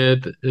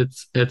deleted,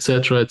 it's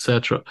etc.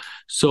 etc.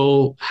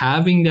 So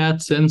having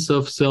that sense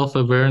of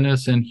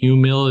self-awareness and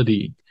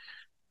humility,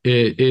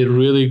 it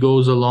really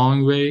goes a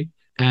long way,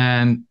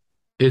 and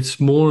it's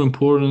more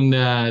important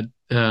that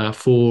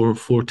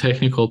for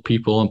technical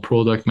people and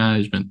product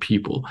management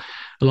people,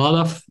 a lot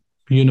of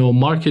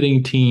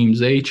marketing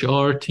teams,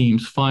 HR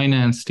teams,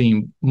 finance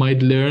team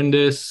might learn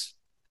this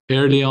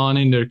early on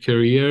in their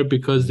career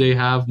because they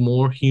have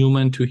more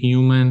human to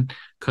human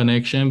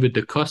connection with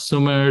the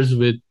customers,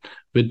 with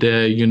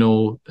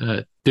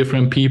the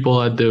different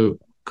people at the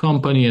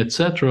company,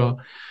 etc.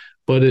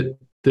 But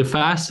the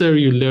faster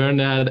you learn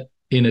that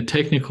in a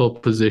technical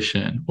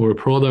position or a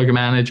product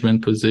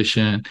management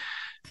position,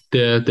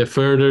 the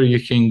further you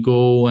can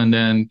go, and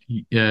then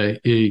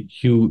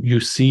you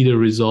see the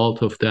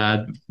result of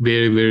that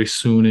very, very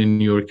soon in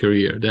your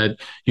career, that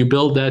you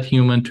build that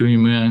human to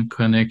human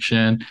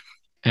connection,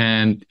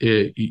 and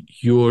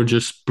you're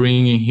just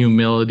bringing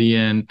humility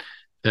and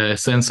a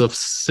sense of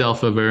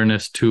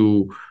self-awareness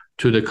to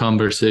the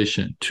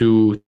conversation,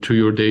 to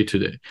your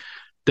day-to-day.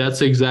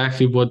 That's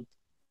exactly what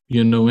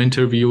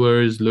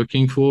interviewer is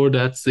looking for.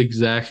 That's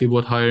exactly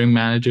what hiring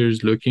manager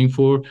is looking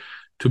for,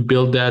 to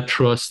build that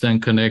trust and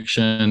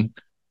connection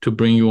to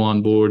bring you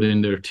on board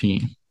in their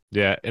team.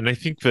 Yeah, and I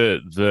think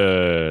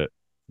the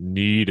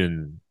need,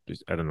 and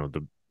I don't know,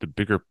 the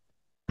bigger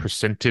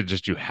percentage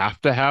that you have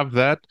to have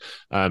that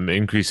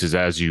increases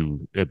as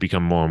you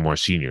become more and more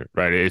senior,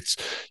 right?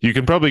 You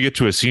can probably get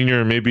to a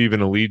senior, maybe even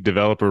a lead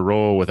developer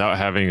role without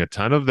having a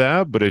ton of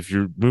that. But if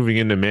you're moving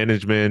into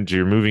management,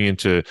 you're moving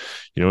into,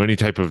 any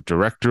type of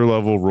director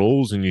level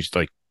roles, and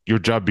your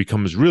job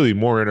becomes really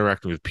more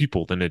interacting with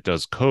people than it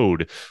does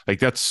code. Like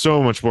that's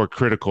so much more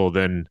critical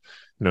than,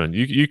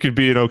 you could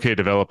be an okay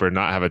developer and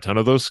not have a ton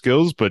of those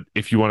skills, but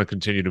if you want to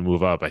continue to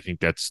move up, I think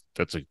that's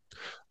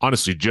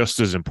honestly just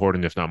as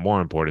important, if not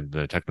more important,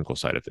 than the technical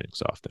side of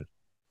things often.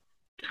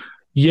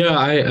 Yeah,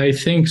 I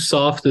think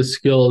soft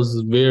skills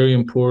is very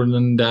important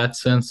in that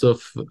sense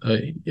of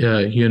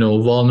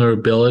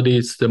vulnerability.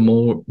 It's the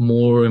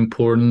more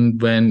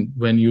important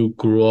when you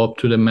grow up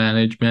to the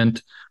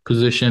management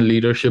position,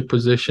 leadership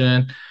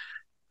position.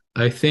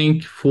 I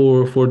think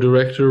for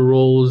director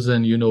roles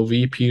and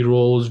VP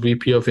roles,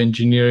 VP of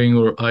engineering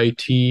or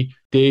IT,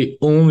 they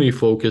only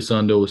focus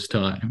on those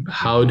time.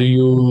 How do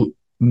you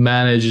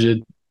manage a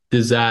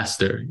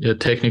disaster, a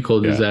technical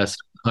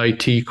disaster,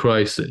 IT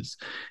crisis?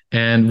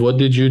 And what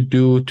did you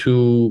do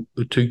to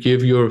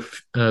give your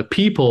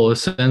people a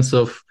sense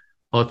of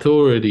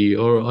authority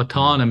or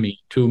autonomy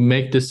to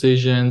make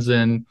decisions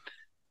and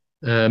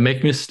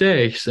make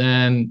mistakes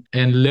and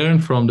learn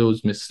from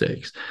those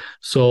mistakes?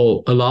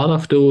 So a lot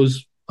of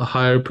those a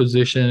higher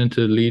position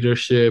into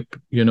leadership,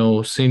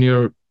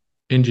 senior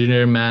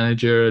engineer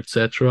manager,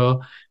 etc.,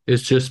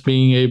 is just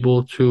being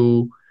able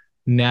to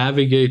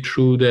navigate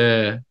through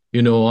the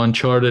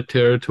uncharted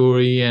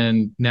territory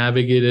and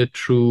navigate it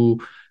through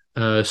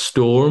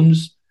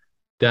storms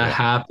that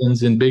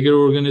happens in bigger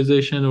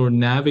organization, or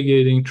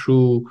navigating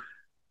through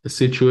a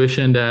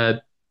situation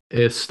that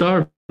a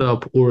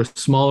startup or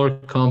smaller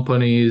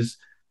company is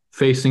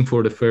facing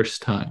for the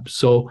first time.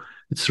 So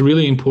it's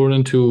really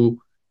important to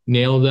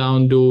nail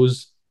down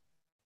those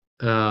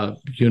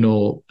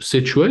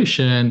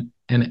situation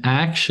and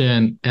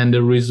action and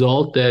the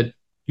result that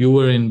you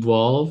were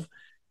involved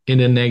in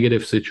a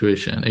negative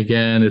situation.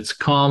 Again, it's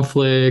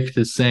conflict,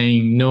 it's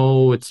saying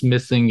no, it's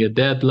missing a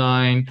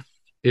deadline,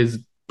 is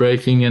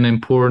breaking an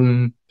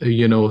important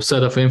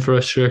set of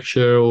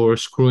infrastructure, or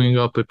screwing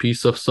up a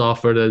piece of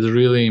software that is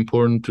really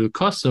important to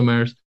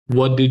customers.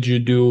 What did you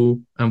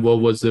do, and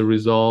what was the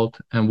result,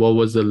 and what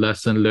was the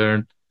lesson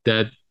learned?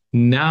 That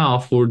now,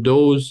 for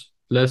those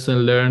lesson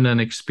learned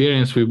and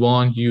experience, we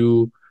want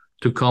you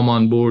to come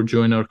on board,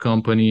 join our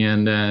company,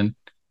 and then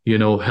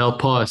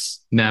help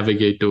us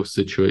navigate those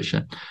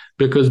situations.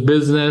 Because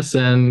business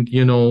and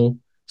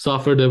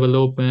software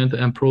development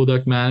and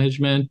product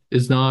management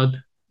is not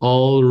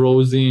all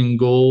rosy and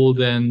gold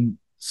and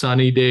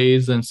sunny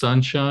days and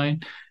sunshine.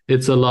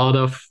 It's a lot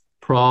of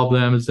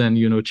problems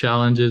and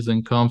challenges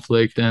and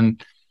conflict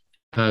and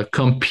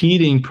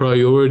competing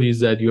priorities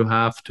that you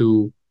have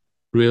to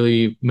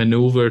really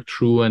maneuver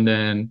through, and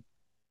then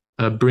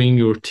bring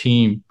your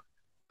team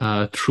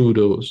through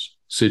those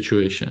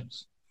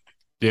situations.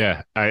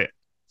 Yeah,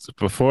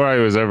 before I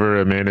was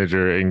ever a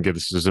manager, and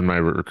this was in my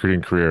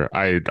recruiting career,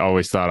 I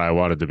always thought I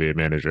wanted to be a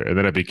manager, and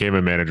then I became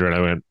a manager, and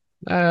I went,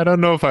 I don't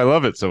know if I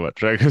love it so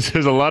much, right? Because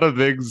there's a lot of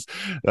things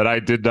that I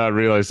did not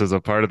realize as a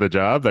part of the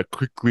job that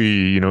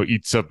quickly,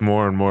 eats up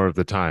more and more of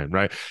the time,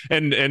 right?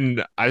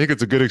 And I think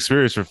it's a good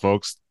experience for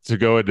folks to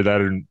go into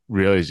that and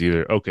realize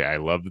either, okay, I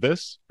love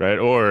this, right?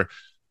 Or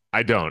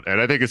I don't.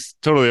 And I think it's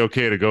totally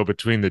okay to go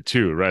between the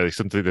two, right? Like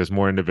something that's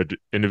more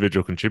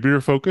individual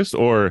contributor focused,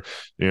 or,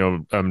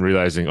 I'm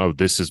realizing, oh,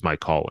 this is my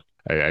calling.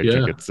 I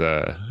think it's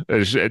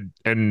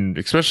and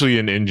especially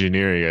in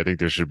engineering, I think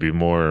there should be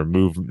more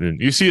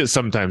movement. You see it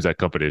sometimes at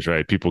companies,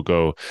 right? People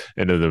go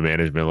into the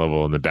management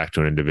level and then back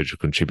to an individual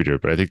contributor,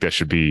 but I think that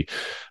should be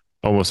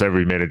almost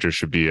every manager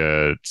should be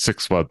a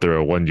 6-month or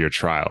a 1-year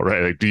trial,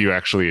 right? Like, do you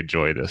actually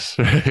enjoy this?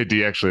 Do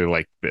you actually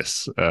like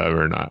this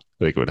or not?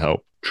 I think it would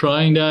help.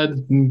 Trying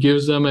that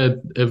gives them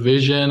a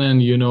vision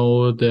and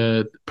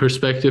the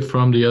perspective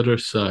from the other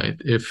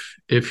side.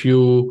 If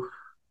you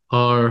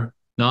are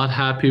not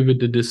happy with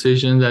the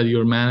decision that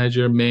your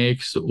manager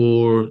makes,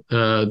 or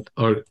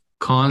are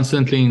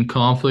constantly in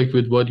conflict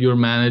with what your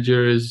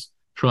manager is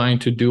trying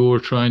to do or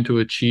trying to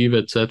achieve,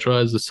 etc.,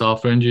 as a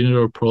software engineer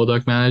or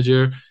product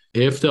manager,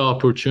 if the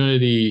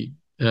opportunity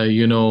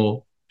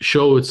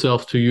show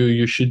itself to you,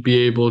 you should be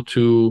able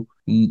to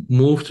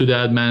move to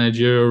that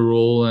managerial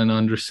role and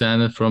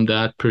understand it from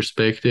that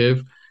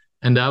perspective.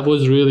 And that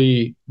was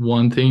really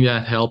one thing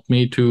that helped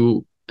me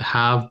to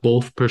have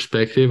both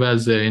perspective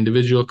as an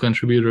individual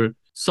contributor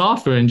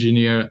software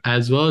engineer,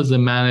 as well as a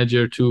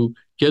manager, to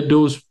get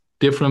those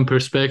different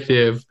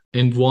perspectives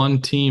in one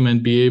team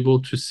and be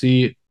able to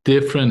see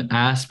different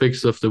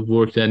aspects of the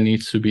work that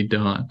needs to be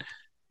done.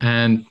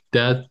 And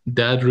that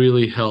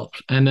really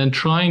helps. And then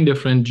trying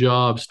different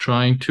jobs,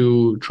 trying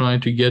to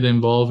get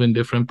involved in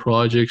different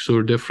projects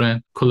or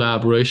different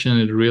collaboration,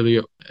 it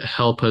really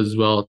help as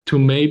well to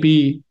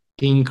maybe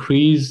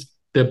increase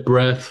the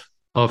breadth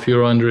of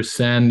your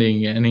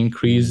understanding and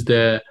increase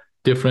the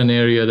different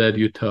area that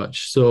you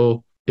touch.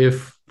 So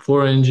if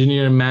for an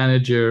engineer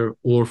manager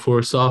or for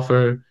a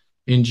software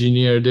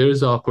engineer,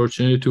 there's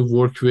opportunity to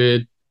work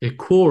with a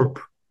corp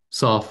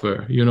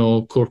software,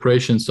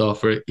 corporation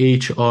software,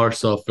 HR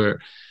software,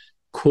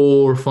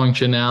 core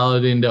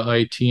functionality in the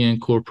IT and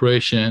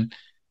corporation,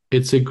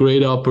 it's a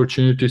great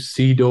opportunity to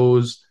see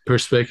those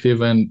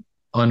perspective and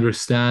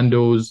understand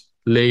those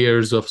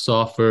layers of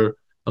software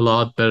a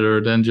lot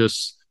better than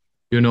just,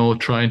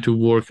 trying to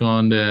work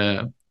on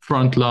the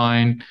front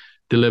line,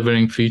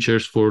 delivering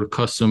features for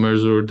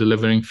customers or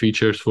delivering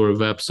features for a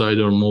website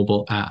or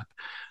mobile app.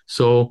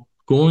 So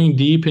going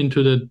deep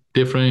into the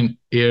different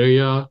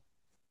area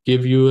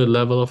give you a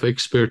level of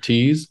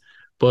expertise,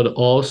 but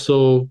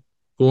also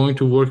going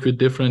to work with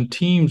different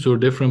teams or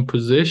different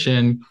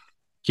position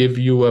give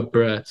you a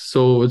breadth.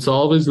 So it's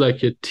always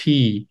like a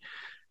T.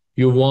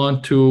 You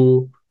want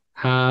to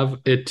have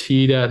a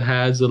T that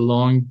has a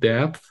long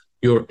depth.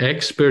 You're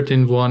expert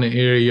in one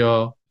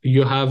area.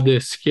 You have the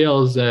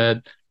skills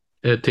that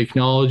a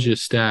technology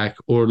stack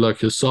or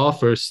like a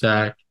software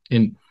stack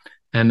and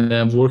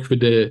then work with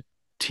the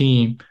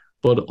team,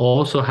 but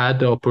also had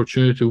the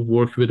opportunity to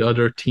work with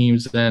other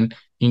teams and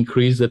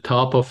increase the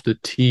top of the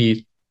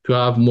T to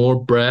have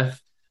more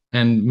breadth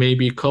and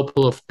maybe a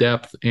couple of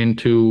depth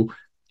into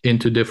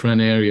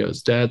different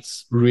areas.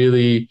 That's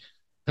really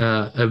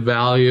a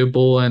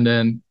valuable, and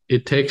then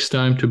it takes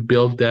time to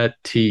build that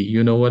T.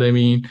 You know what I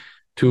mean?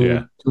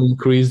 to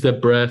increase the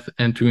breadth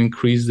and to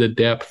increase the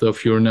depth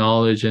of your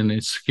knowledge and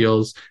its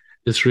skills.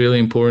 It's really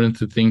important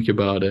to think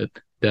about it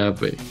that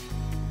way.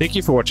 Thank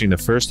you for watching the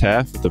first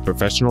half of the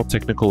Professional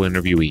Technical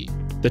Interviewee.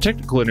 The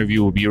technical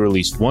interview will be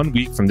released 1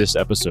 week from this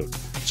episode,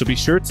 so be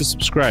sure to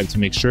subscribe to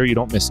make sure you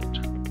don't miss it.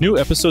 New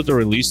episodes are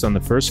released on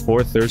the first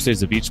 4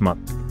 Thursdays of each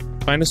month.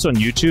 Find us on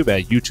YouTube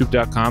at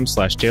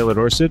youtube.com/Taylor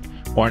Dorsett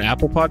or on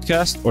Apple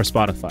Podcast or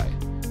Spotify.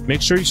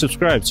 Make sure you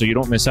subscribe so you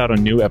don't miss out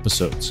on new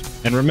episodes.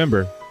 And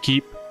remember,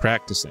 keep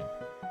practicing.